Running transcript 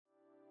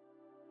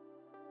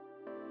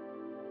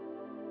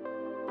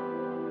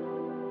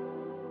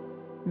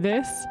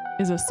This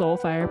is a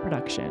Soulfire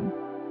production.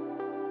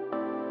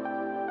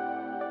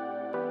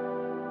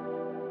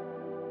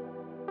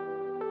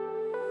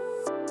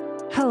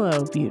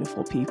 Hello,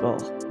 beautiful people.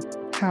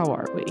 How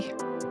are we?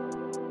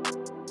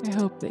 I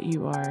hope that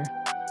you are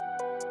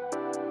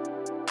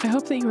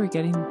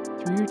getting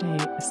through your day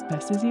as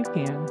best as you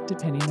can,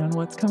 depending on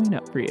what's coming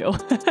up for you.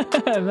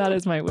 That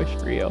is my wish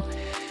for you.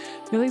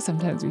 I feel like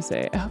sometimes we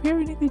say, I hope you're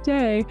having a good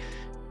day.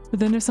 But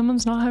then if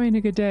someone's not having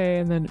a good day,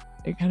 and then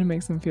it kind of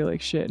makes them feel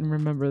like shit and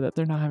remember that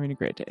they're not having a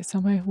great day.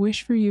 So my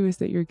wish for you is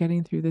that you're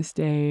getting through this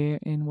day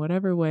in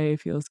whatever way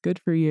feels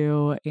good for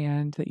you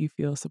and that you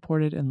feel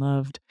supported and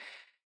loved.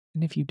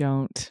 And if you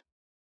don't,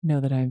 know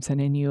that I'm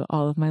sending you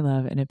all of my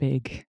love and a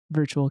big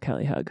virtual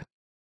Kelly hug.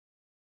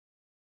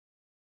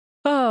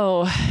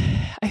 Oh,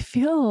 I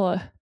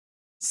feel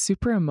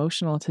super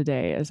emotional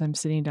today as I'm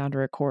sitting down to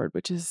record,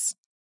 which is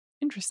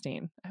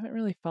interesting. I haven't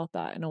really felt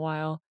that in a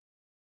while.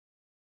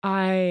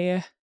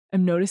 I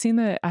am noticing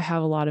that I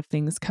have a lot of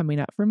things coming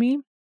up for me.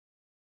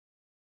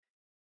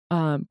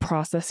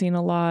 Processing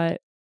a lot,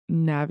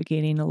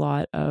 navigating a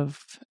lot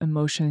of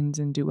emotions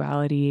and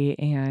duality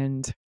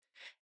and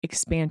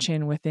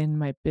expansion within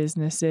my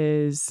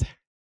businesses,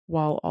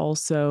 while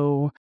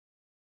also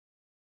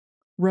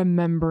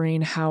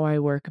remembering how I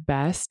work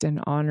best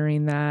and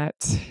honoring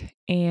that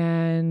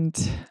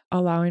and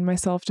allowing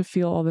myself to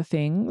feel all the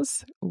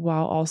things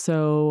while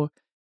also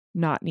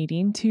not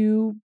needing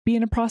to be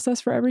in a process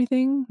for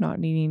everything, not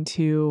needing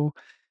to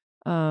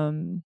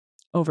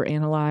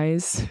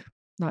overanalyze,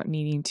 not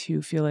needing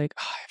to feel like,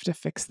 oh, I have to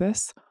fix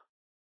this,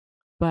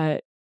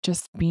 but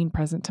just being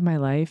present to my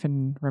life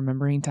and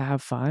remembering to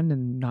have fun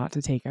and not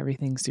to take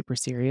everything super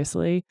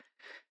seriously.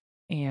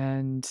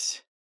 And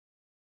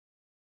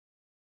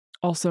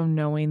also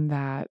knowing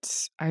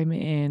that I'm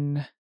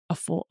in a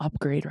full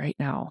upgrade right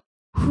now.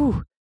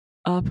 Whew,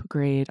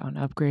 upgrade on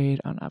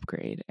upgrade on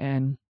upgrade.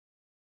 And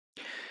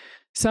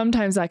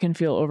sometimes that can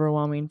feel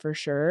overwhelming for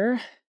sure.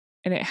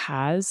 And it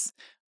has.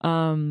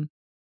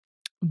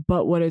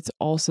 But what it's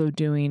also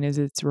doing is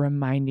it's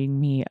reminding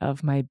me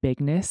of my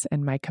bigness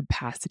and my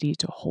capacity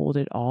to hold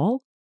it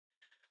all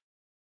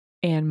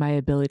and my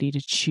ability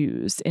to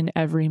choose in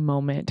every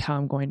moment how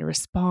I'm going to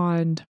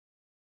respond,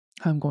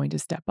 how I'm going to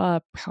step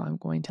up, how I'm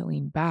going to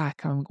lean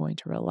back, how I'm going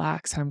to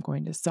relax, how I'm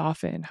going to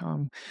soften, how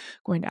I'm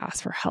going to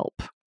ask for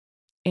help.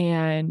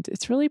 And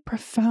it's really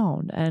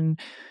profound. And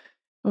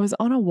I was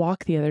on a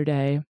walk the other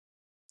day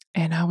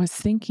and I was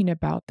thinking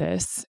about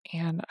this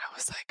and I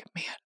was like,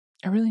 man,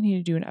 I really need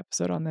to do an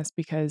episode on this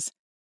because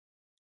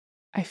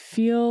I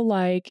feel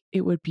like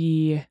it would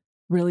be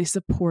really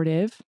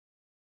supportive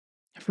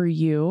for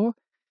you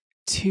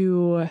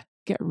to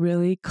get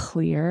really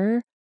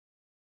clear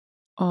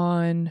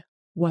on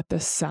what the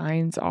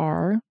signs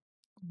are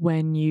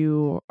when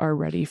you are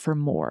ready for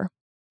more.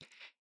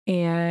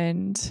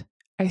 And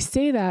I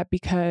say that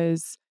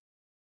because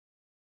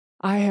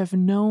I have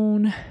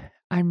known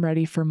I'm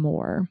ready for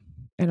more.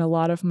 And a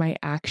lot of my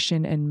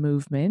action and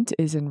movement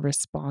is in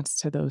response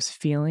to those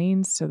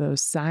feelings, to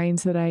those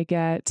signs that I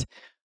get,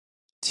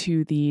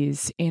 to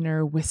these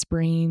inner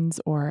whisperings,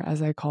 or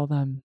as I call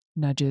them,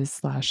 nudges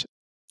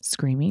 /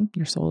 screaming.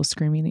 Your soul is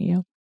screaming at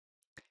you.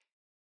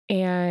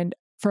 And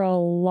for a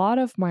lot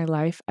of my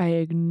life, I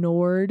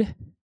ignored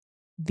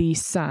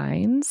these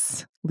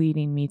signs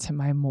leading me to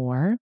my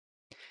more.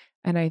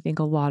 And I think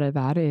a lot of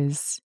that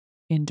is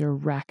in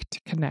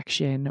direct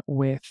connection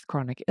with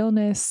chronic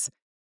illness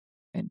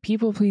and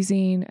people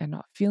pleasing and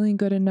not feeling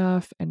good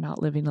enough and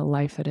not living a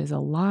life that is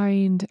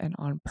aligned and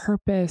on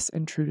purpose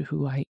and true to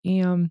who I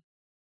am.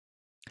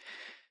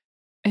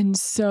 And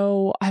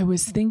so I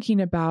was thinking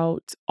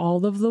about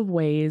all of the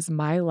ways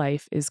my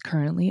life is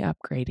currently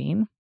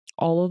upgrading,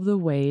 all of the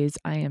ways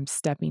I am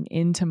stepping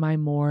into my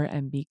more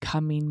and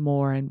becoming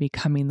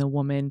the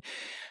woman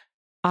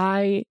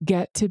I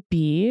get to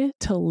be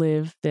to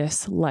live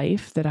this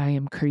life that I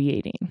am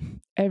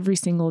creating. Every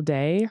single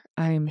day,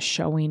 I am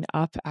showing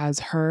up as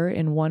her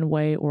in one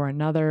way or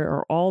another,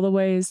 or all the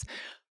ways,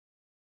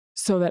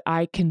 so that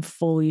I can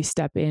fully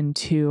step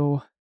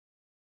into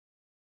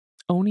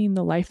owning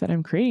the life that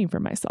I'm creating for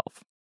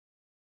myself.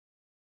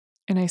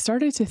 And I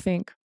started to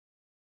think,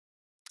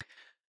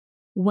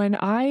 when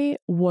I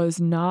was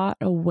not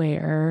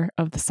aware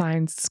of the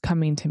signs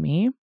coming to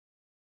me,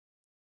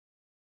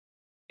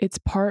 it's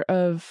part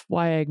of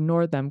why I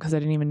ignored them because I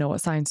didn't even know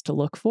what signs to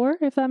look for,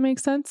 if that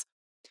makes sense.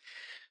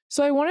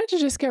 So I wanted to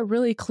just get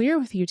really clear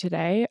with you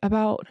today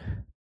about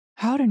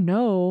how to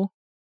know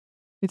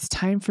it's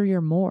time for your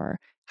more,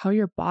 how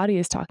your body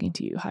is talking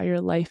to you, how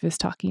your life is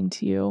talking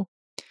to you,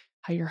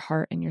 how your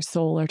heart and your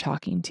soul are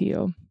talking to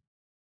you.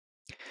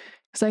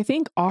 Because I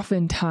think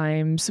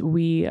oftentimes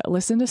we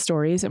listen to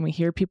stories and we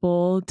hear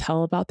people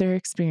tell about their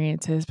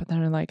experiences, but then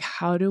we're like,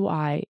 how do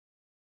I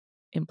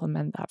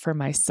implement that for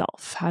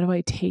myself? How do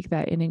I take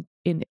that and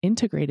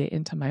integrate it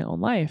into my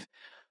own life?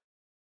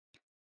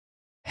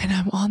 And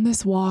I'm on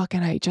this walk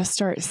and I just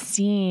start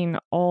seeing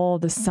all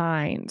the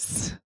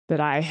signs that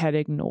I had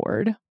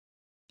ignored.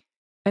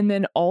 And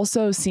then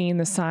also seeing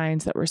the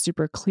signs that were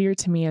super clear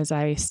to me as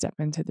I step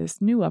into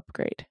this new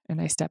upgrade and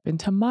I step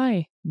into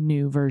my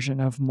new version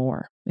of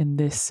more in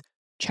this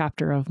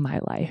chapter of my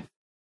life.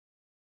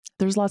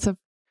 There's lots of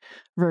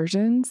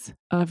versions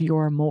of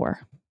your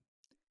more.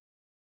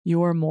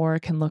 Your more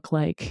can look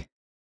like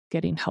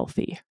getting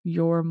healthy.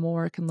 Your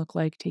more can look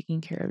like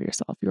taking care of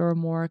yourself. Your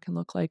more can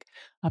look like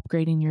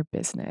upgrading your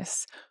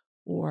business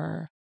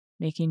or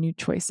making new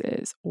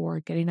choices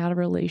or getting out of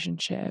a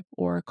relationship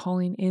or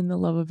calling in the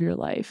love of your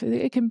life.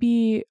 It can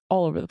be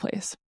all over the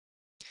place.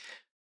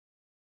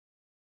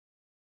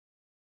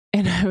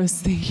 And I was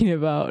thinking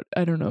about,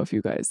 I don't know if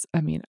you guys,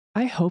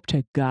 I hope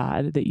to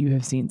God that you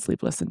have seen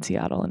Sleepless in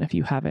Seattle. And if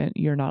you haven't,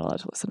 you're not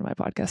allowed to listen to my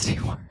podcast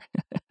anymore.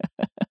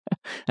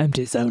 I'm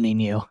disowning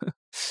you.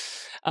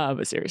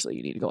 But seriously,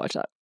 you need to go watch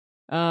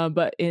that.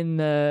 But in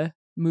the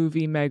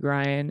movie, Meg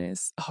Ryan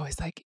is always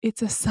like,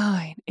 it's a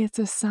sign. It's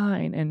a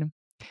sign. And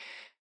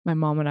my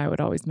mom and I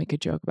would always make a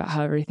joke about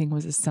how everything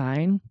was a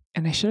sign.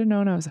 And I should have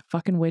known I was a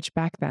fucking witch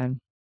back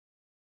then.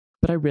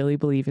 But I really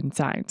believe in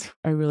signs.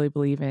 I really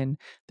believe in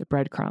the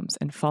breadcrumbs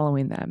and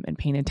following them and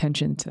paying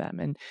attention to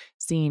them and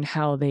seeing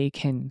how they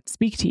can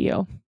speak to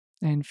you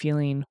and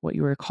feeling what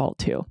you were called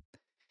to.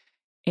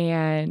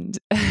 And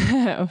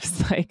I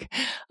was like,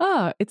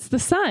 oh, it's the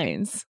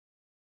signs.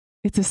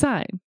 It's a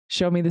sign.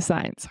 Show me the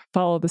signs.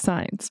 Follow the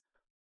signs.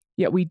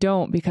 Yet we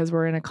don't, because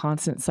we're in a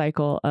constant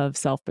cycle of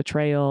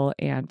self-betrayal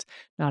and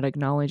not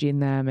acknowledging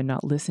them and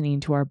not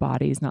listening to our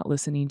bodies, not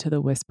listening to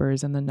the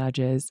whispers and the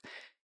nudges,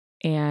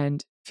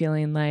 and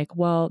feeling like,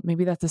 well,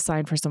 maybe that's a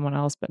sign for someone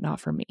else, but not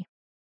for me.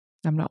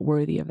 I'm not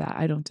worthy of that.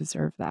 I don't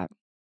deserve that.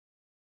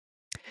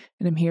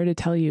 And I'm here to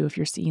tell you, if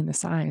you're seeing the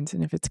signs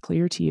and if it's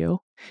clear to you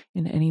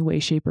in any way,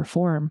 shape, or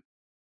form,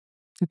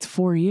 it's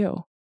for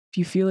you. If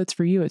you feel it's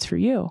for you, it's for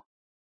you.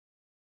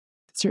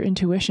 It's your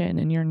intuition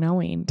and your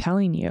knowing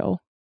telling you,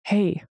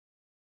 hey,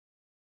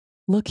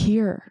 look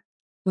here,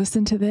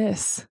 listen to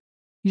this.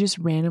 You just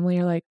randomly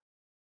are like,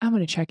 I'm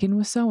going to check in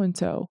with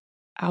so-and-so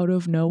out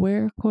of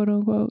nowhere, quote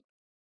unquote.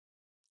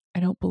 I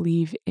don't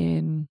believe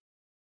in,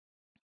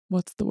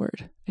 what's the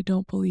word? I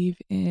don't believe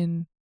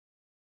in,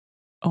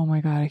 oh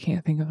my God, I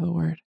can't think of the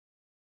word.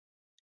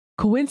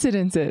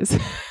 Coincidences.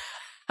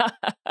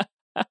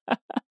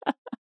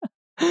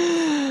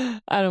 I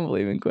don't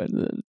believe in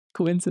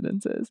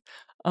coincidences.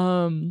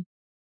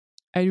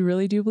 I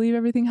really do believe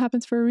everything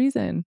happens for a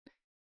reason.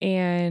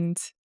 And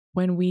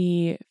when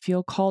we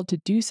feel called to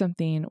do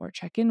something or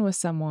check in with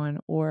someone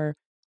or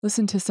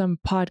listen to some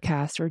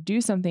podcast or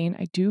do something,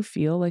 I do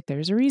feel like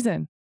there's a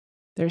reason.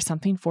 There's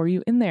something for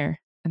you in there.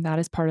 And that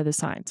is part of the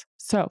signs.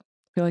 So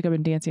I feel like I've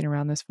been dancing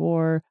around this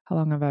for, how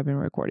long have I been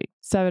recording?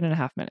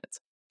 7.5 minutes.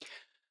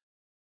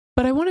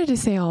 But I wanted to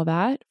say all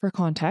that for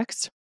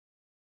context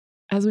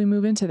as we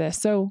move into this.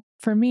 So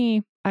for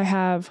me, I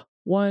have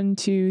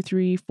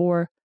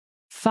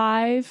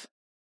 5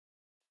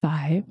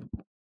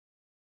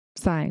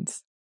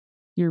 signs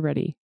you're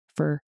ready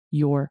for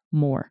your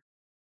more.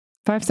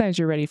 5 signs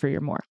you're ready for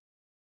your more.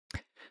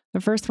 The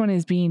first one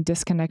is being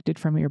disconnected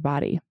from your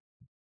body.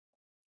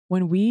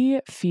 When we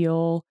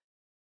feel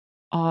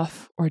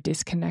off or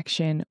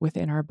disconnection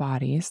within our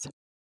bodies,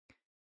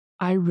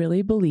 I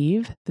really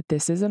believe that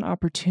this is an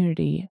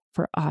opportunity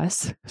for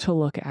us to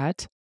look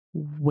at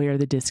where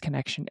the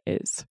disconnection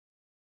is,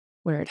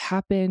 where it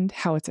happened,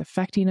 how it's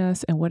affecting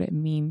us, and what it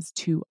means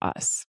to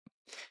us.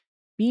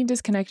 Being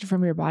disconnected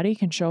from your body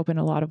can show up in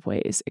a lot of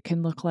ways. It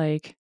can look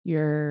like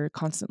you're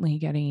constantly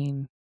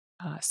getting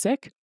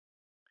sick,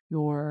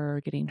 you're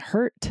getting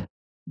hurt,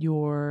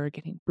 you're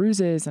getting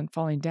bruises and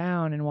falling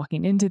down and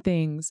walking into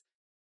things.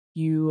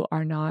 You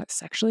are not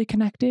sexually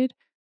connected,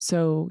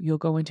 so you'll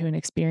go into an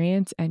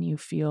experience and you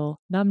feel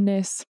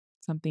numbness.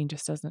 Something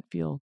just doesn't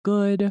feel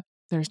good.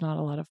 There's not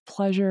a lot of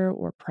pleasure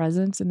or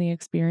presence in the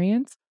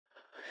experience.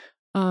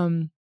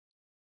 And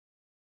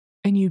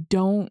you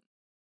don't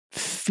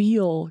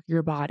feel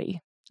your body.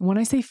 When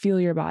I say feel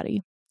your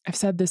body, I've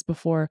said this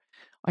before.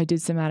 I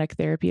did somatic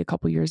therapy a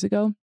couple years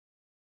ago.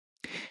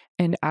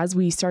 And as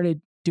we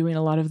started doing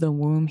a lot of the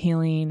womb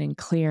healing and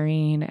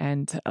clearing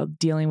and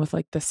dealing with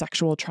like the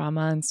sexual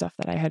trauma and stuff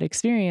that I had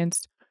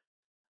experienced,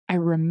 I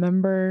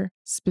remember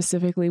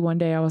specifically one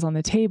day I was on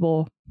the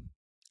table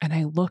and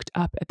I looked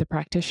up at the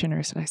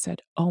practitioners and I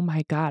said, oh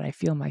my God, I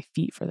feel my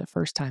feet for the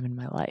first time in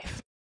my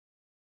life.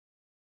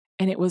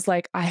 And it was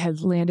like I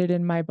had landed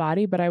in my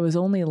body, but I was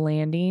only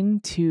landing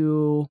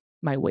to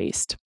my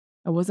waist.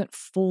 I wasn't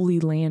fully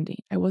landing.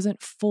 I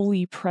wasn't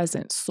fully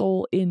present,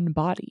 soul in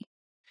body.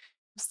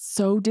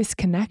 So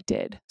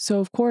disconnected. So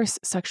of course,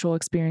 sexual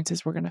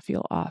experiences were going to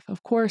feel off.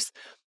 Of course,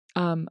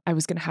 I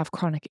was going to have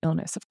chronic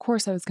illness. Of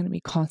course, I was going to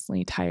be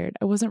constantly tired.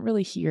 I wasn't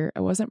really here.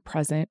 I wasn't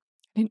present.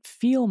 I didn't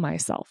feel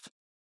myself.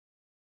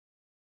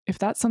 If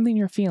that's something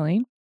you're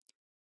feeling,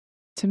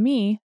 to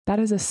me, that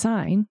is a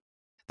sign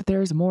that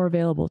there is more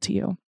available to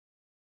you,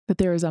 that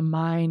there is a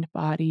mind,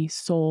 body,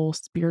 soul,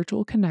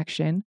 spiritual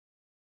connection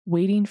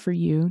waiting for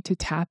you to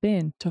tap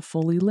in, to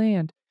fully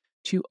land,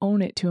 to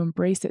own it, to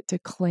embrace it, to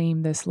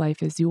claim this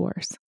life is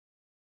yours.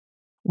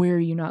 Where are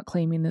you not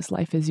claiming this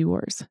life is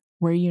yours?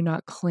 Where are you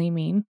not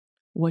claiming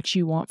what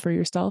you want for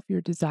yourself,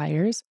 your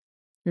desires,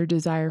 your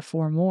desire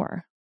for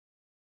more?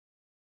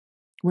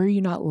 Where are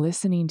you not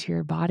listening to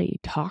your body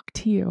talk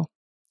to you?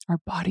 Our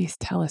bodies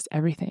tell us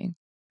everything.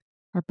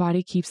 Our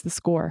body keeps the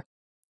score.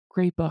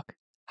 Great book.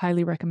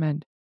 Highly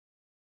recommend.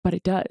 But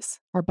it does.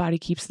 Our body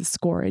keeps the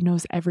score. It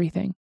knows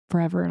everything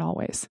forever and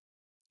always.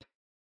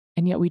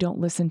 And yet we don't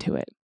listen to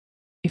it.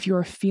 If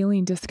you're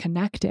feeling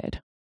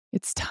disconnected,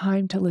 it's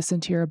time to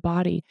listen to your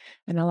body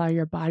and allow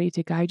your body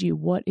to guide you.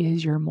 What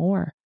is your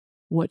more?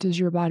 What does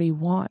your body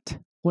want?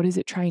 What is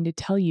it trying to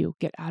tell you?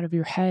 Get out of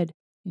your head,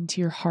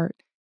 into your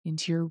heart,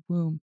 into your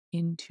womb,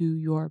 into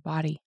your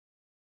body.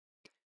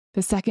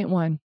 The second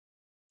one,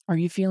 are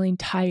you feeling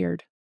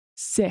tired,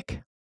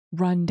 sick,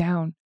 run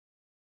down?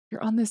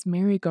 You're on this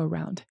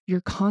merry-go-round.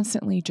 You're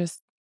constantly just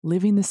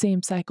living the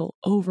same cycle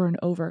over and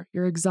over.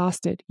 You're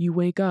exhausted. You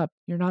wake up.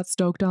 You're not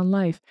stoked on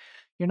life.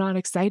 You're not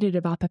excited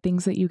about the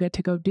things that you get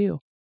to go do.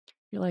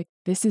 You're like,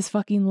 this is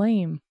fucking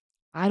lame.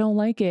 I don't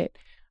like it.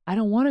 I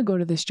don't want to go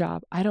to this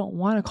job. I don't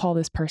want to call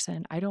this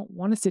person. I don't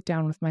want to sit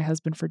down with my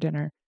husband for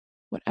dinner.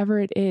 Whatever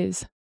it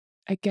is,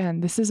 again,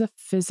 this is a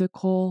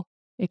physical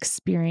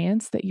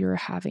experience that you're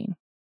having.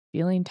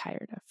 Feeling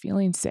tired, of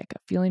feeling sick,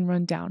 of feeling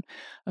run down,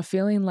 of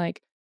feeling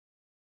like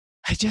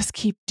I just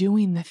keep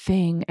doing the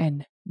thing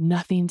and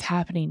nothing's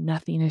happening.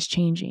 Nothing is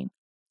changing.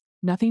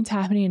 Nothing's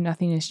happening and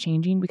nothing is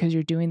changing because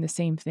you're doing the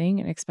same thing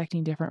and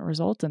expecting different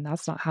results. And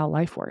that's not how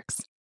life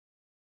works.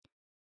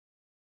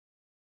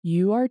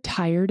 You are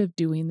tired of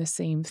doing the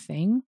same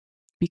thing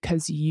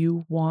because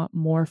you want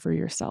more for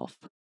yourself.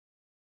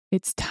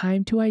 It's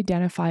time to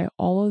identify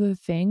all of the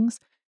things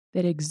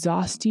that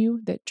exhaust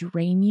you, that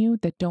drain you,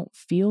 that don't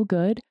feel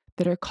good,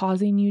 that are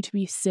causing you to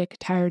be sick,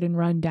 tired, and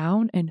run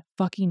down and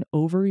fucking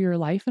over your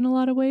life in a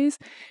lot of ways,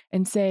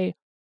 and say,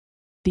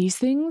 these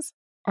things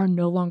are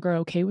no longer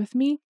okay with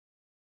me.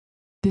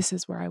 This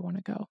is where I want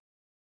to go.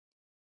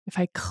 If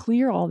I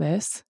clear all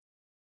this,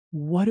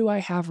 what do I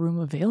have room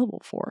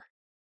available for?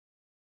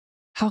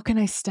 How can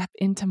I step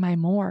into my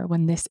more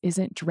when this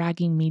isn't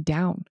dragging me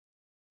down?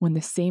 When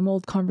the same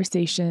old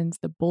conversations,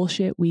 the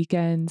bullshit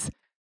weekends,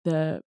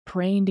 the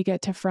praying to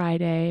get to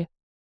Friday,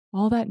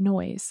 all that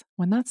noise,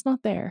 when that's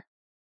not there,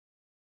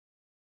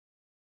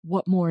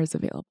 what more is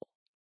available?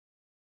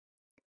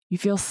 You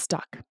feel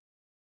stuck.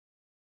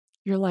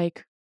 You're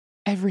like,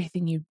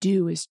 everything you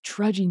do is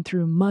trudging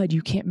through mud.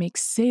 You can't make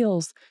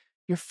sales.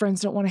 Your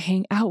friends don't want to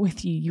hang out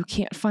with you. You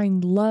can't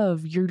find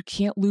love. You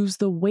can't lose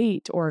the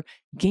weight or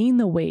gain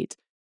the weight.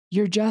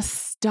 You're just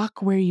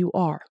stuck where you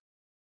are.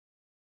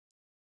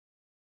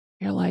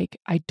 You're like,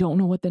 I don't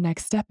know what the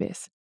next step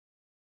is.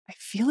 I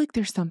feel like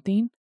there's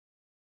something.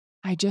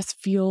 I just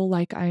feel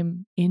like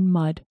I'm in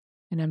mud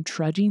and I'm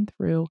trudging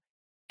through,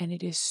 and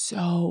it is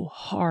so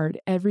hard.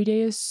 Every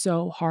day is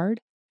so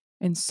hard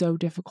and so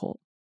difficult.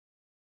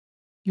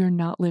 You're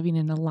not living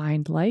an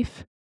aligned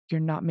life.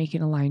 You're not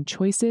making aligned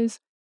choices.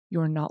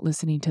 You're not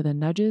listening to the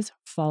nudges,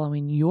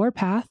 following your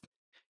path,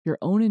 your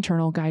own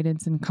internal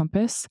guidance and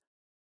compass.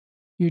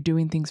 You're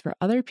doing things for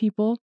other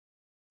people.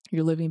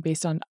 You're living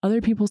based on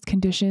other people's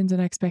conditions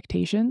and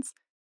expectations.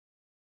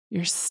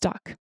 You're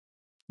stuck.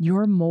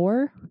 Your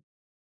more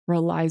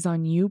relies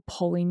on you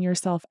pulling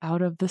yourself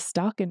out of the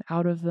stuck and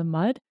out of the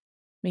mud,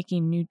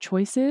 making new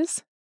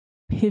choices,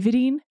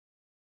 pivoting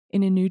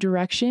in a new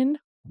direction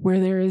where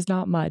there is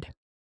not mud.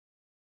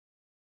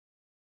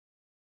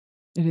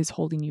 It is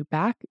holding you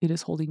back. It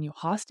is holding you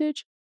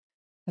hostage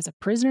as a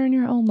prisoner in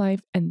your own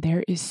life, and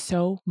there is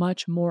so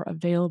much more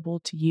available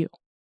to you.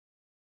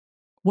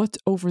 What's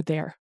over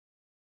there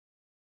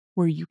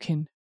where you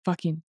can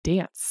fucking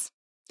dance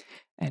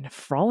and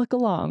frolic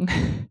along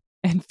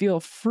and feel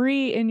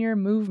free in your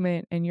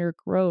movement and your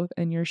growth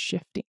and your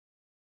shifting?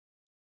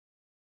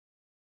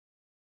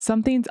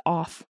 Something's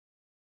off.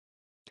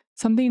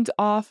 Something's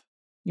off.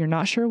 You're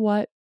not sure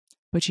what,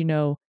 but you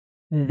know,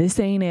 this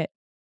ain't it.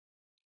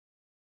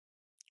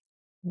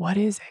 What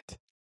is it?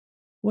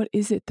 What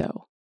is it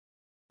though?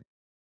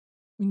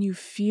 When you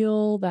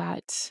feel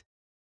that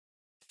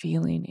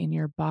feeling in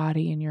your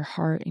body, in your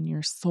heart, in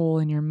your soul,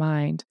 in your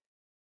mind,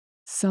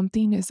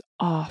 something is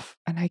off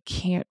and I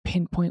can't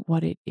pinpoint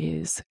what it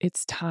is.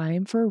 It's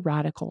time for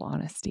radical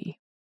honesty.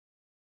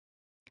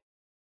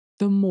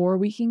 The more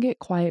we can get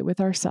quiet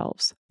with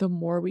ourselves, the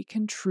more we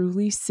can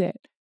truly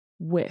sit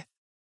with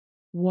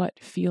what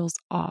feels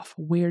off.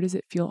 Where does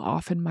it feel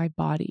off in my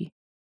body?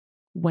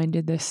 When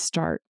did this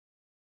start?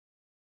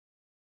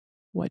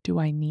 What do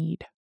I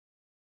need?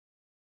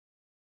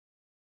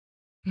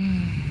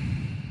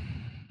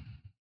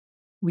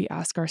 We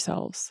ask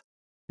ourselves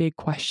big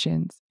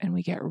questions and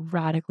we get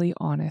radically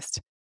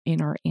honest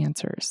in our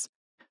answers.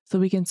 So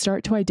we can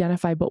start to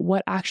identify, but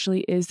what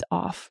actually is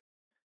off?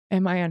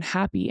 Am I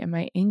unhappy? Am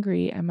I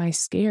angry? Am I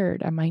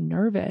scared? Am I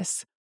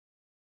nervous?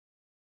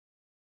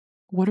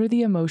 What are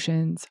the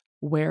emotions?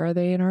 Where are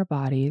they in our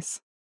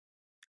bodies?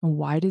 And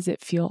why does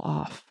it feel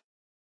off?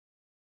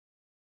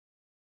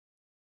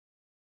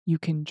 You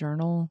can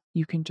journal.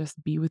 You can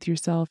just be with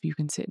yourself. You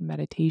can sit in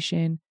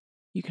meditation.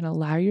 You can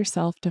allow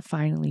yourself to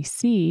finally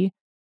see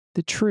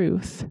the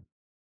truth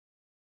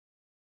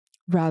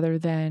rather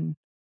than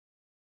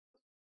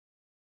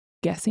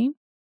guessing,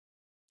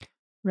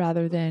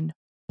 rather than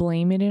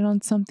blaming it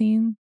on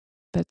something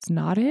that's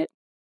not it.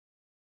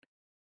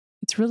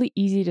 It's really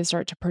easy to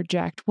start to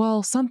project,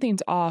 well,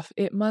 something's off.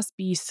 It must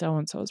be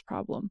so-and-so's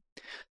problem.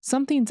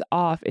 Something's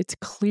off. It's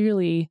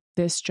clearly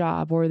this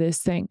job or this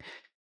thing.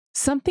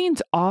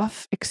 Something's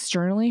off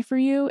externally for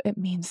you. It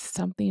means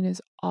something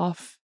is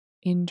off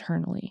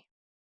internally.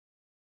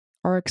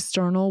 Our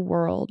external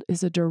world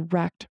is a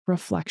direct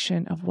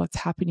reflection of what's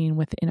happening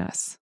within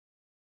us.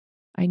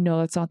 I know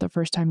that's not the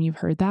first time you've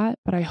heard that,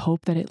 but I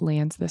hope that it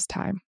lands this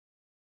time.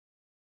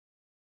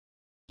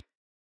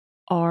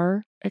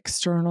 Our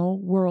external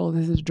world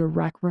is a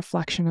direct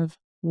reflection of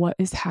what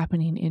is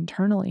happening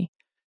internally.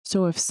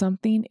 So if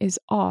something is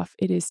off,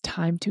 it is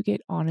time to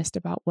get honest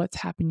about what's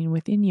happening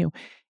within you.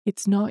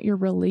 It's not your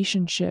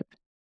relationship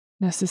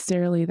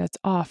necessarily that's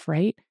off,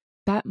 right?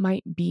 That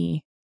might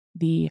be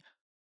the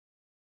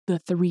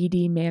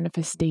 3D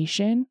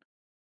manifestation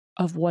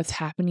of what's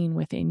happening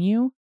within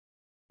you.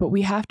 But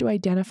we have to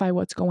identify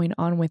what's going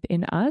on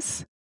within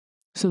us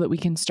so that we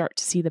can start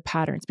to see the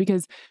patterns.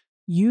 Because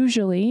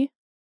usually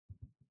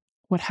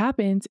what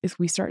happens is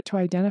we start to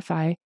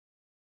identify,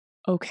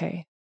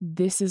 okay,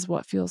 this is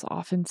what feels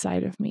off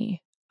inside of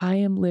me. I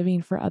am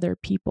living for other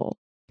people.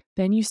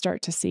 Then you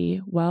start to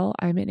see, well,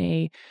 I'm in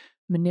a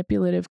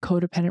manipulative,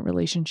 codependent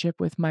relationship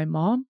with my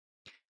mom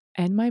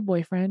and my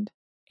boyfriend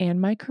and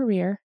my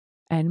career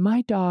and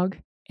my dog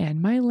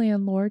and my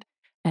landlord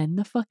and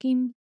the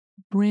fucking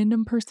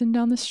random person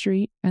down the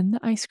street and the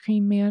ice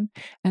cream man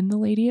and the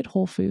lady at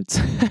Whole Foods.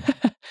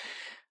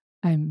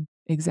 I'm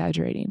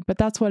exaggerating, but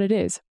that's what it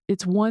is.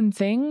 It's one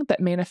thing that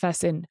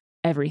manifests in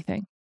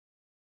everything.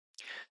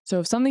 So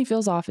if something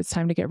feels off, it's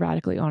time to get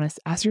radically honest.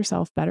 Ask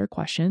yourself better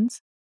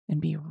questions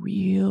and be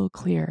real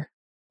clear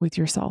with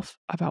yourself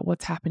about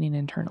what's happening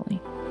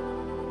internally.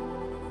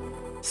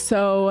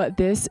 So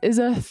this is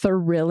a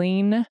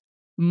thrilling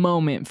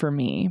moment for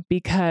me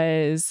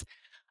because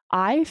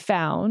I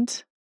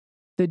found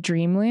the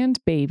Dreamland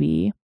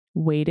Baby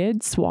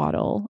weighted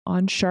swaddle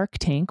on Shark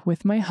Tank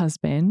with my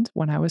husband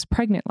when I was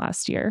pregnant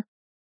last year.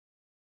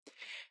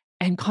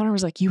 And Connor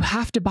was like, you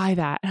have to buy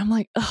that. And I'm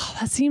like, oh,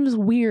 that seems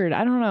weird.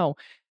 I don't know.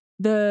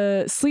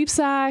 The sleep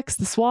sacks,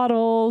 the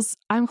swaddles,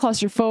 I'm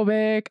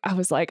claustrophobic. I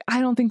was like, I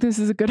don't think this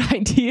is a good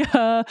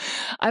idea.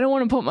 I don't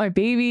want to put my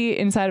baby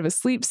inside of a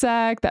sleep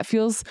sack. That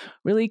feels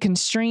really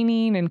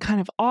constraining and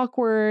kind of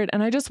awkward.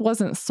 And I just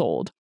wasn't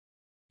sold.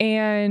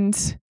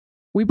 And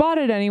we bought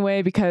it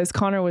anyway because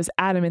Connor was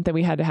adamant that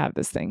we had to have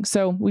this thing.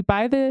 So we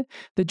buy the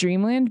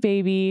Dreamland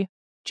Baby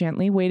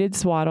gently weighted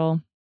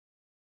swaddle.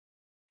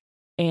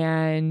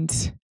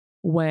 And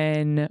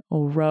when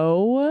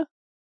Ro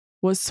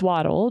was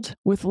swaddled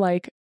with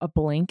like a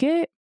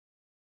blanket,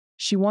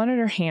 she wanted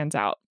her hands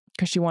out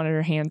because she wanted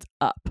her hands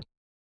up.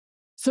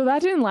 So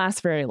that didn't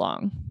last very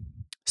long.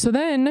 So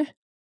then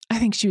I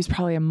think she was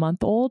probably a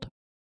month old.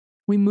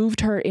 We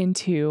moved her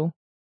into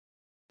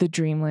the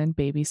Dreamland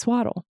Baby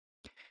swaddle,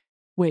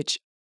 which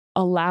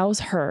allows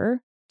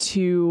her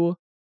to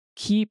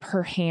keep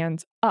her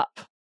hands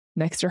up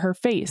next to her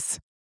face.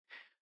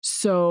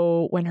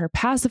 So when her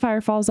pacifier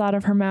falls out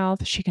of her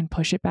mouth, she can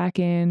push it back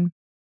in.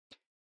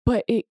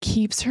 But it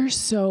keeps her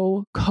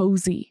so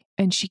cozy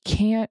and she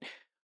can't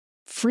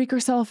freak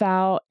herself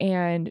out.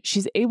 And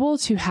she's able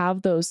to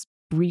have those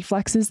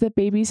reflexes that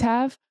babies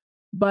have,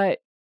 but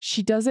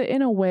she does it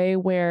in a way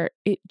where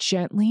it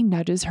gently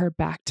nudges her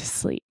back to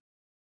sleep.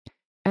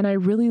 And I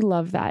really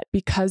love that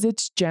because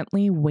it's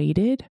gently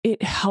weighted.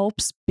 It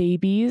helps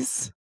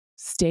babies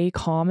stay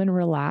calm and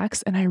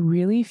relax. And I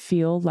really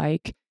feel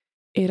like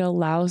it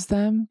allows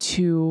them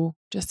to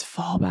just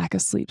fall back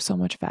asleep so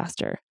much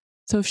faster.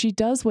 So if she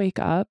does wake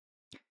up,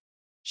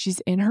 she's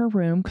in her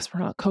room because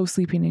we're not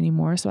co-sleeping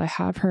anymore. So I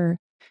have her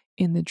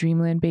in the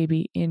Dreamland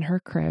Baby in her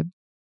crib.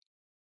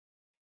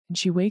 And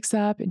she wakes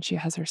up and she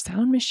has her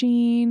sound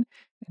machine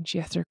and she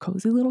has her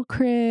cozy little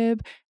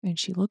crib and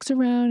she looks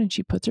around and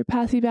she puts her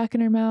passy back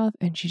in her mouth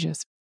and she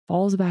just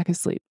falls back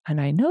asleep. And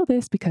I know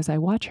this because I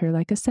watch her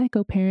like a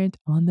psycho parent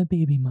on the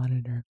baby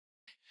monitor.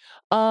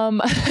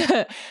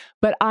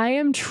 But I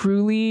am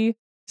truly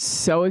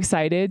so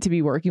excited to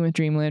be working with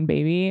Dreamland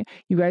Baby.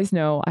 You guys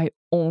know I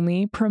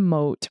only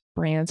promote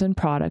brands and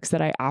products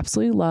that I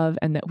absolutely love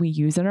and that we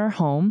use in our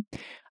home.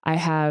 I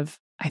have,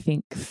 I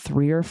think,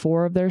 3 or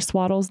 4 of their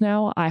swaddles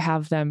now. I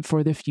have them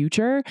for the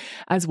future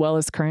as well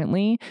as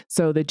currently.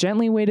 So the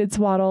gently weighted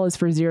swaddle is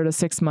for 0 to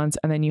 6 months.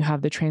 And then you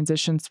have the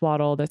transition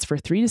swaddle that's for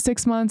 3 to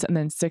 6 months and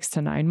then 6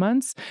 to 9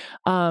 months.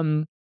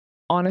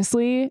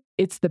 Honestly,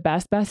 it's the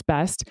best.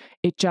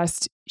 It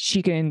just,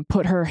 she can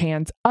put her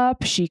hands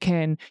up. You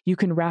can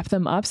wrap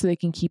them up so they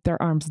can keep their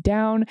arms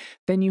down.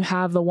 Then you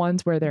have the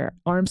ones where their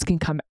arms can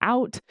come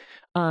out.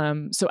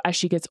 So as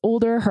she gets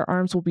older, her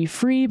arms will be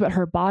free, but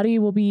her body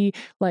will be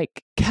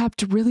like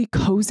kept really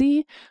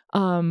cozy.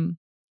 And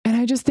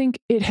I just think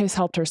it has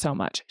helped her so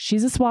much.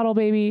 She's a swaddle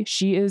baby.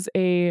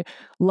 She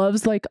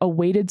loves like a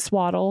weighted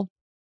swaddle.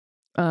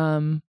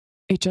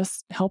 It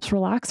just helps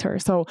relax her.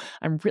 So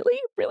I'm really,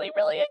 really,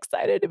 really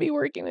excited to be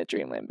working with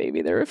Dreamland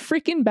Baby. They're a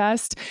freaking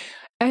best.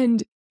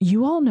 And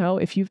you all know,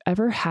 if you've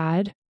ever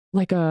had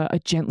like a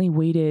gently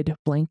weighted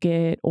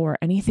blanket or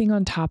anything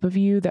on top of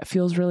you that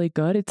feels really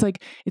good,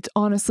 it's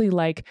honestly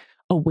like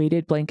a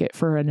weighted blanket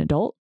for an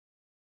adult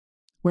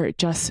where it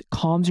just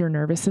calms your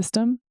nervous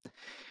system.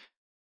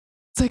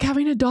 It's like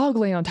having a dog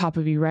lay on top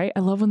of you, right?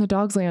 I love when the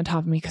dogs lay on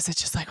top of me because it's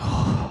just like,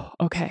 oh,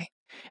 okay.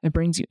 It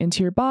brings you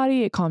into your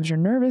body, it calms your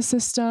nervous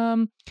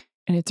system,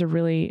 and it's a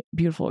really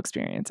beautiful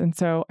experience. And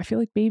so I feel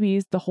like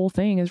babies, the whole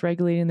thing is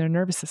regulating their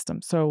nervous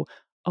system. So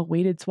a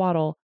weighted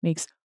swaddle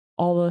makes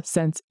all the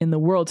sense in the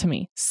world to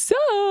me. So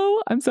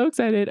I'm so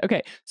excited.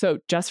 Okay. So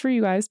just for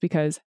you guys,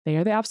 because they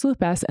are the absolute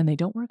best and they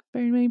don't work with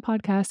very many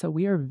podcasts. So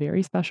we are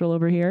very special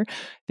over here.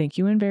 Thank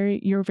you. And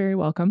you're very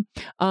welcome.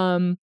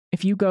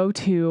 If you go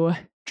to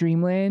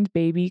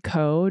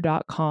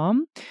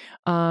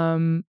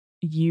dreamlandbabyco.com,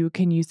 you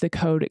can use the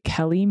code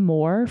Kelly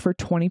Moore for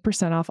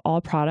 20% off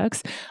all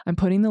products. I'm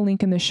putting the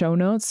link in the show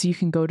notes so you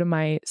can go to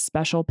my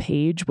special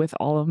page with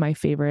all of my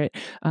favorite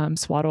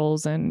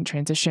swaddles and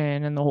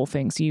transition and the whole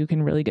thing. So you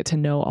can really get to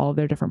know all of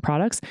their different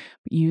products.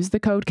 But use the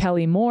code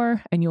Kelly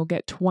Moore and you'll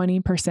get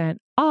 20%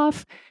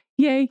 off.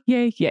 Yay,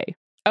 yay, yay.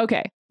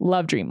 Okay.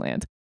 Love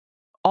Dreamland.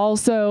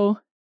 Also,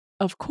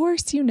 of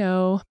course, you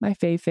know, my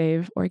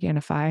fave,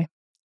 Organifi.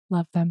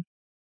 Love them.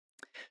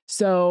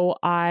 So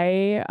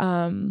I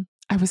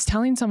was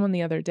telling someone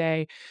the other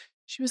day,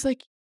 she was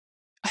like,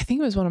 I think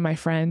it was one of my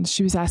friends.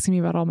 She was asking me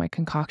about all my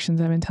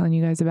concoctions I've been telling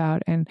you guys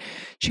about. And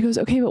she goes,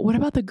 okay, but what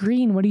about the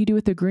green? What do you do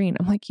with the green?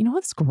 I'm like, you know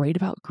what's great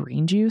about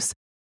green juice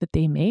that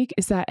they make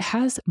is that it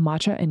has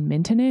matcha and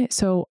mint in it.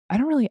 So I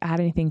don't really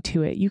add anything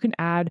to it. You can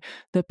add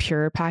the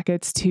pure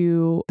packets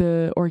to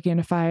the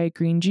Organifi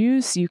green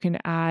juice. You can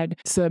add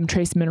some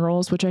trace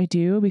minerals, which I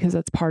do because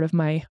that's part of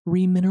my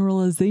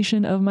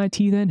remineralization of my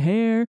teeth and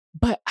hair.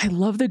 But I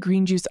love the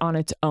green juice on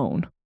its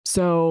own.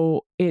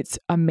 So it's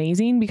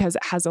amazing because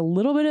it has a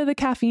little bit of the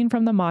caffeine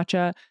from the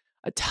matcha,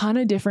 a ton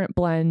of different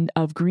blend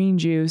of green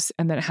juice,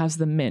 and then it has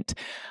the mint.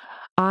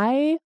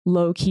 I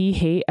low-key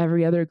hate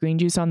every other green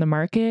juice on the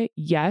market.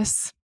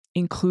 Yes,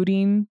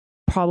 including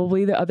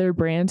probably the other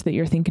brand that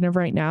you're thinking of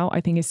right now.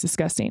 I think it's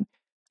disgusting.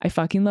 I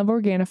fucking love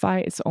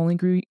Organifi. It's the only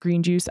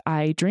green juice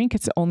I drink.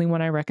 It's the only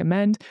one I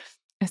recommend.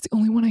 It's the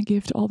only one I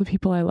give to all the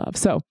people I love.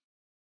 So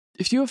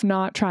if you have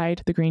not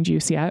tried the green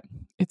juice yet,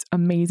 it's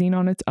amazing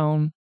on its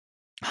own.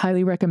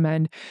 Highly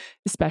recommend,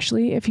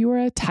 especially if you are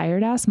a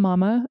tired ass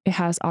mama. It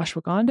has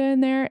ashwagandha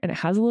in there and it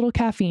has a little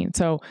caffeine.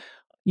 So,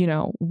 you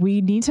know,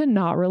 we need to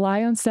not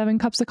rely on 7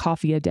 cups of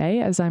coffee a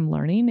day, as I'm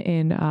learning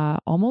in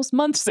almost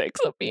month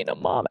 6 of being a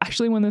mom.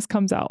 Actually, when this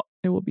comes out,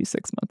 it will be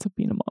 6 months of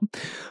being a mom.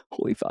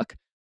 Holy fuck.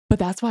 But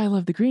that's why I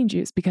love the green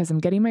juice, because I'm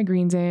getting my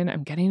greens in,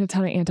 I'm getting a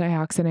ton of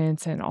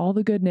antioxidants and all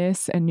the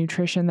goodness and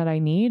nutrition that I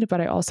need,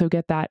 but I also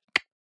get that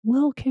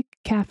little kick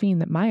caffeine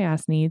that my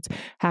ass needs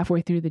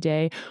halfway through the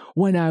day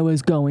when I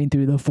was going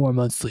through the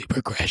 4-month sleep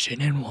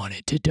regression and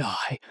wanted to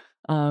die.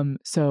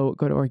 So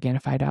go to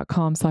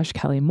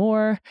Organifi.com/Kelly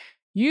Moore.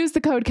 Use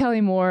the code Kelly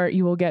Moore.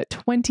 You will get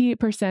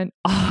 20%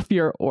 off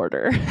your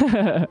order.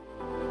 The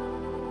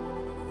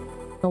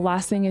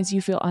last thing is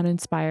you feel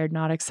uninspired,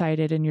 not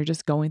excited, and you're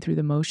just going through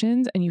the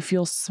motions and you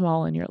feel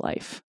small in your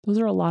life. Those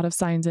are a lot of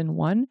signs in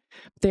one,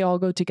 but they all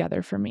go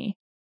together for me.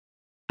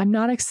 I'm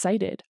not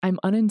excited. I'm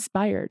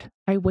uninspired.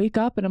 I wake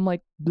up and I'm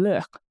like,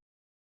 blech.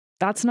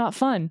 That's not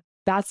fun.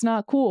 That's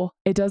not cool.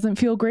 It doesn't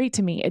feel great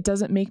to me. It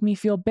doesn't make me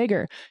feel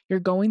bigger. You're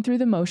going through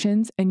the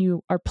motions and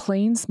you are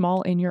playing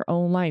small in your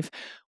own life.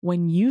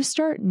 When you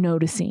start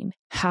noticing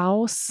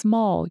how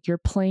small you're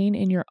playing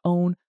in your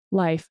own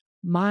life,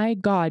 my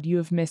God, you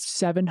have missed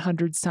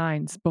 700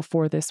 signs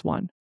before this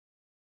one.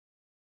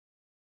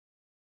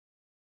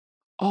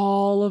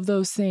 All of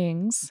those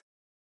things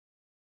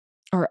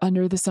are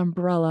under this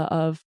umbrella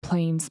of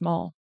playing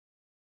small,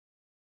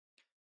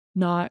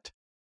 not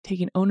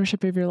taking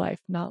ownership of your life,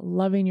 not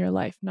loving your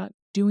life, not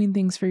doing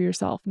things for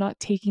yourself, not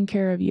taking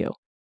care of you,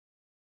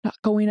 not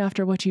going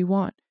after what you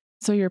want.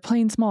 So you're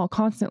playing small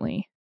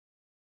constantly.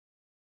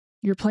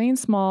 You're playing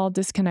small,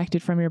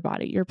 disconnected from your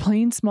body. You're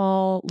playing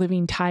small,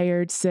 living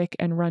tired, sick,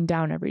 and run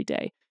down every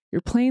day.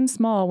 You're playing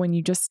small when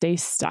you just stay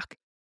stuck.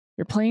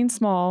 You're playing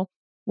small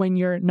when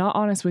you're not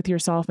honest with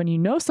yourself and you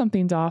know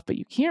something's off, but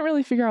you can't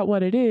really figure out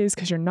what it is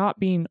because you're not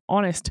being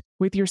honest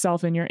with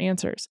yourself and your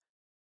answers.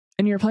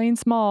 And you're playing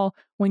small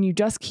when you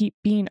just keep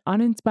being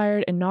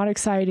uninspired and not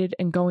excited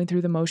and going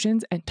through the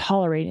motions and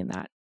tolerating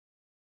that.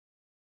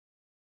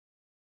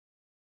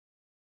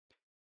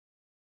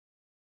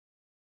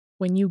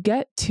 When you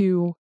get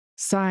to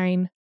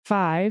sign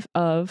 5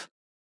 of,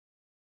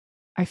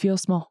 I feel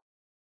small,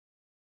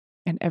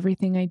 and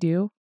everything I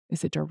do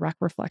is a direct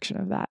reflection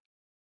of that.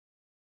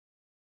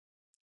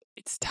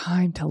 It's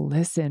time to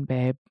listen,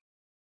 babe.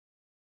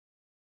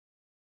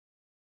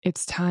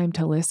 It's time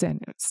to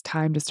listen. It's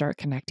time to start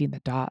connecting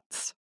the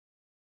dots.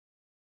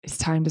 It's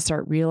time to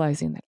start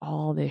realizing that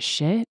all this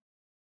shit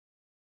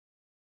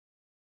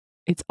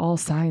It's all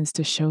signs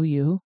to show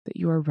you that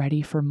you are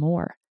ready for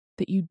more,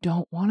 that you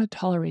don't want to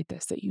tolerate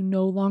this, that you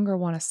no longer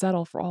want to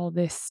settle for all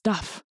this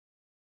stuff.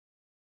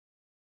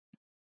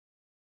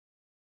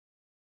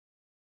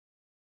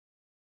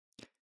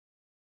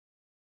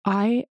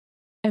 I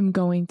am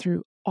going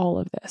through all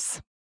of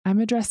this. I'm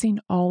addressing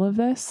all of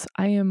this.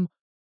 I am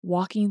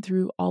walking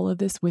through all of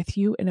this with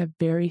you in a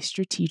very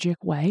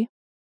strategic way.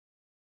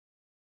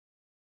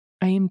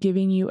 I am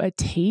giving you a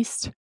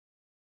taste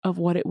of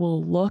what it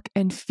will look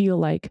and feel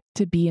like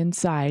to be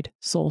inside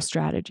Soul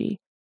Strategy.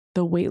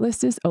 The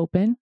waitlist is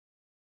open.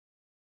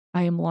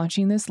 I am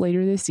launching this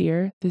later this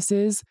year. This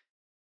is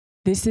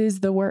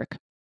the work.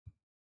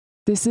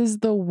 This is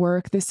the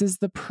work. This is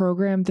the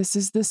program. This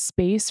is the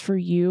space for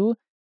you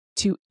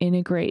to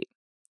integrate,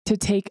 to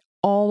take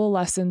all the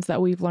lessons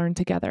that we've learned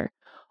together,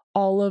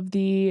 all of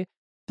the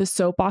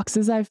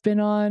soapboxes I've been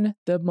on,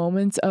 the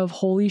moments of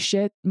holy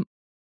shit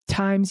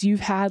times you've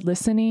had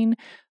listening,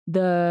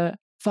 the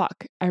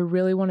fuck, I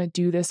really want to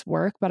do this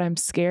work, but I'm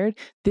scared.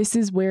 This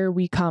is where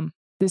we come.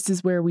 This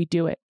is where we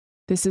do it.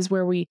 This is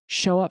where we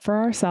show up for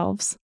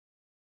ourselves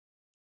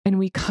and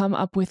we come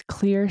up with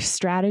clear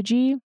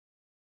strategy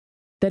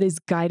that is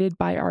guided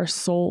by our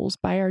souls,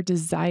 by our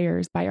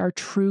desires, by our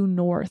true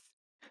north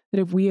that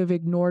if we have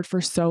ignored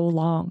for so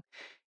long.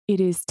 It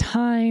is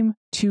time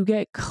to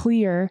get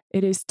clear.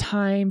 It is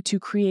time to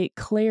create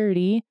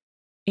clarity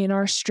in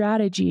our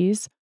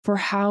strategies for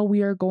how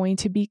we are going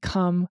to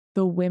become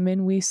the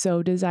women we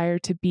so desire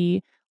to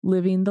be,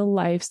 living the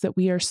lives that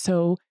we are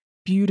so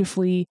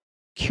beautifully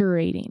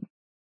curating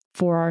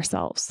for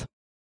ourselves.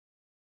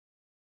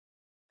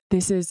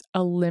 This is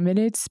a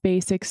limited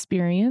space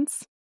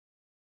experience.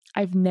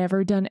 I've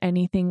never done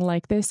anything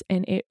like this,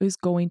 and it is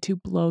going to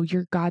blow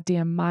your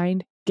goddamn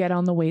mind. Get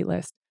on the wait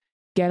list.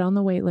 Get on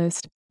the wait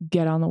list.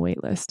 Get on the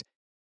wait list.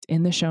 It's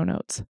in the show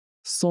notes.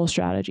 Soul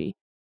Strategy.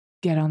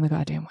 Get on the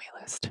goddamn wait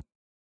list.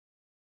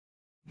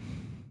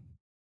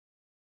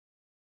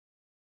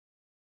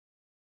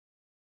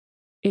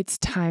 It's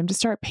time to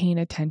start paying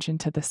attention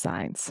to the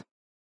signs.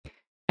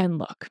 And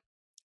look,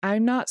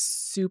 I'm not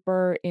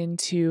super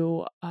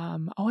into,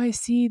 I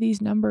see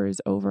these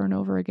numbers over and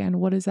over again.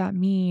 What does that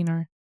mean?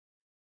 Or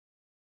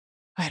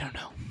I don't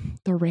know,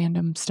 the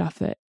random stuff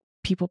that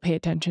people pay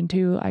attention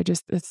to.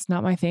 It's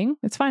not my thing.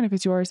 It's fine if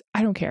it's yours.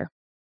 I don't care.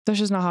 That's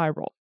just not how I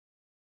roll.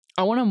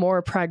 I want a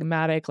more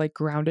pragmatic,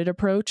 grounded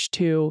approach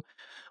to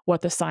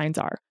what the signs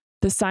are.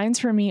 The signs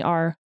for me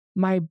are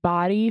my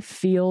body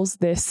feels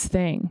this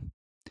thing.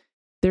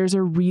 There's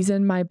a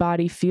reason my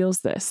body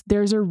feels this.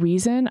 There's a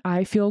reason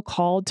I feel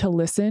called to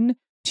listen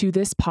to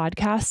this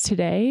podcast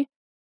today.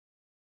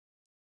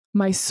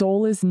 My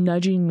soul is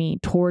nudging me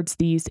towards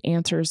these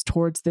answers,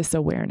 towards this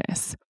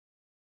awareness.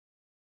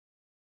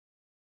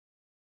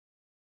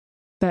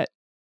 That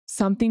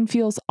something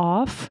feels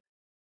off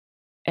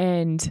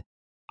and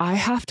I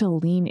have to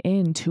lean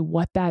into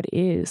what that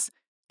is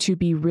to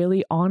be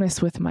really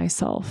honest with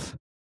myself,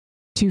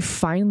 to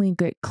finally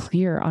get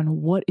clear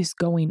on what is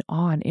going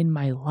on in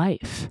my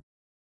life,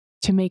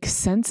 to make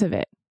sense of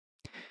it.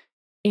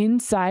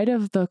 Inside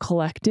of the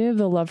collective,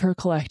 the Love Her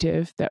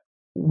Collective that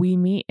we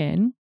meet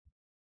in,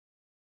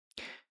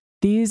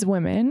 these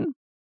women,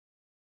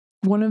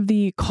 one of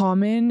the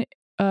common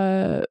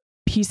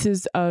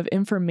pieces of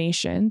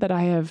information that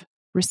I have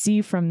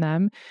received from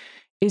them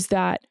is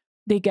that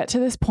they get to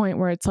this point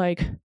where it's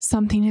like,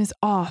 something is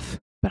off,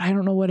 but I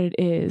don't know what it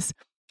is.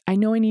 I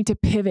know I need to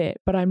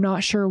pivot, but I'm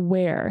not sure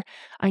where.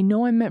 I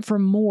know I'm meant for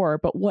more,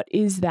 but what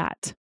is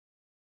that?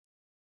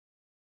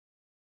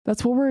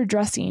 That's what we're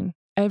addressing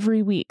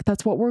every week.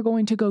 That's what we're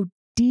going to go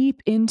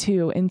deep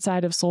into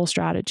inside of Soul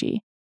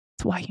Strategy.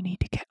 That's why you need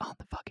to get on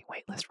the fucking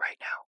wait list right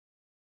now.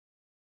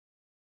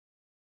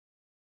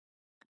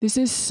 This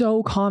is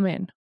so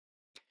common.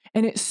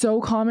 And it's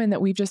so common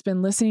that we've just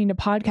been listening to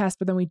podcasts,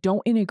 but then we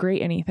don't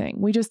integrate anything.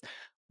 We just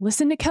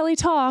listen to Kelly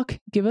talk,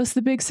 give us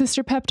the big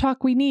sister pep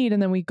talk we need,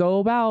 and then we go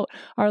about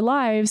our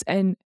lives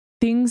and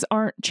things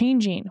aren't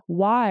changing.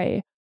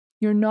 Why?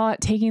 You're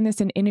not taking this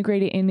and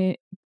integrating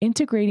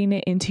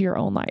it into your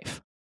own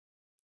life.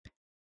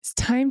 It's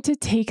time to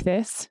take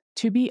this,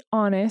 to be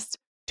honest,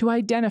 to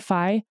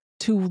identify,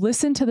 to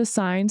listen to the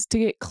signs, to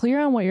get clear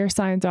on what your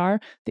signs are,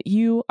 that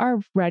you are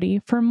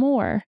ready for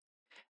more.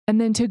 And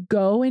then to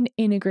go and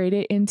integrate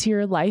it into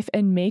your life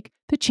and make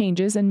the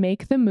changes and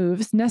make the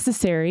moves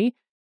necessary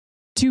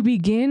to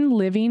begin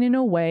living in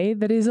a way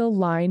that is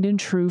aligned and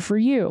true for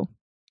you.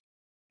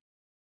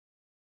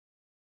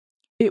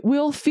 It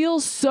will feel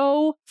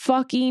so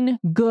fucking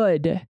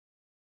good.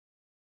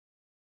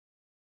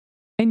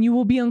 And you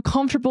will be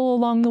uncomfortable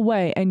along the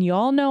way. And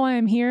y'all know I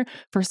am here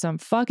for some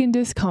fucking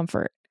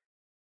discomfort.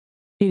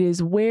 It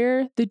is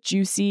where the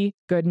juicy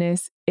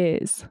goodness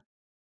is.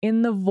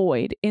 In the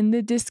void, in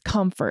the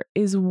discomfort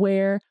is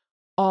where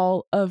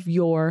all of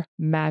your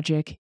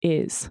magic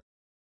is.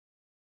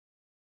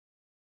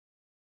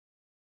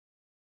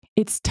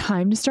 It's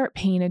time to start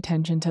paying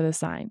attention to the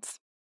signs,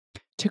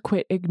 to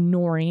quit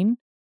ignoring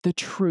the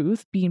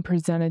truth being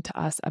presented to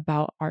us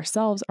about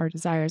ourselves, our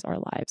desires, our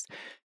lives.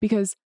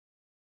 Because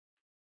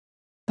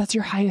That's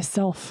your highest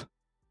self.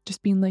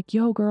 Just being like,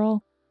 yo,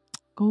 girl,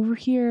 go over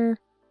here.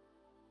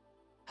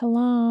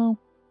 Hello.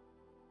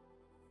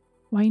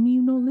 Why do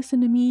you not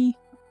listen to me?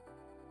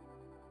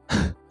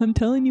 I'm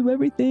telling you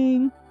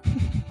everything.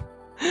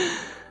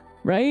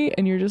 Right?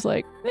 And you're just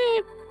like,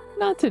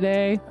 not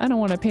today. I don't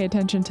want to pay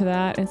attention to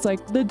that. It's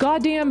like the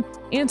goddamn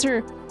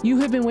answer you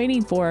have been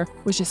waiting for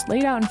was just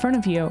laid out in front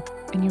of you.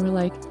 And you were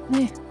like,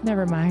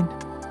 never mind.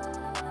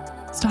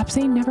 Stop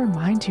saying never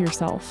mind to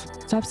yourself.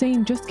 Stop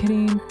saying just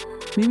kidding.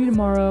 Maybe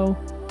tomorrow.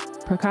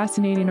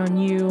 Procrastinating on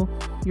you,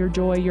 your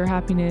joy, your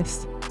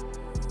happiness.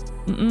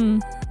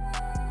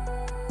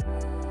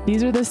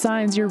 These are the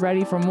signs you're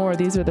ready for more.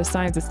 These are the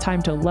signs it's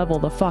time to level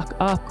the fuck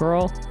up,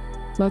 girl.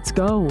 Let's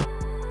go.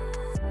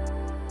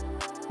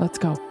 Let's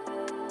go.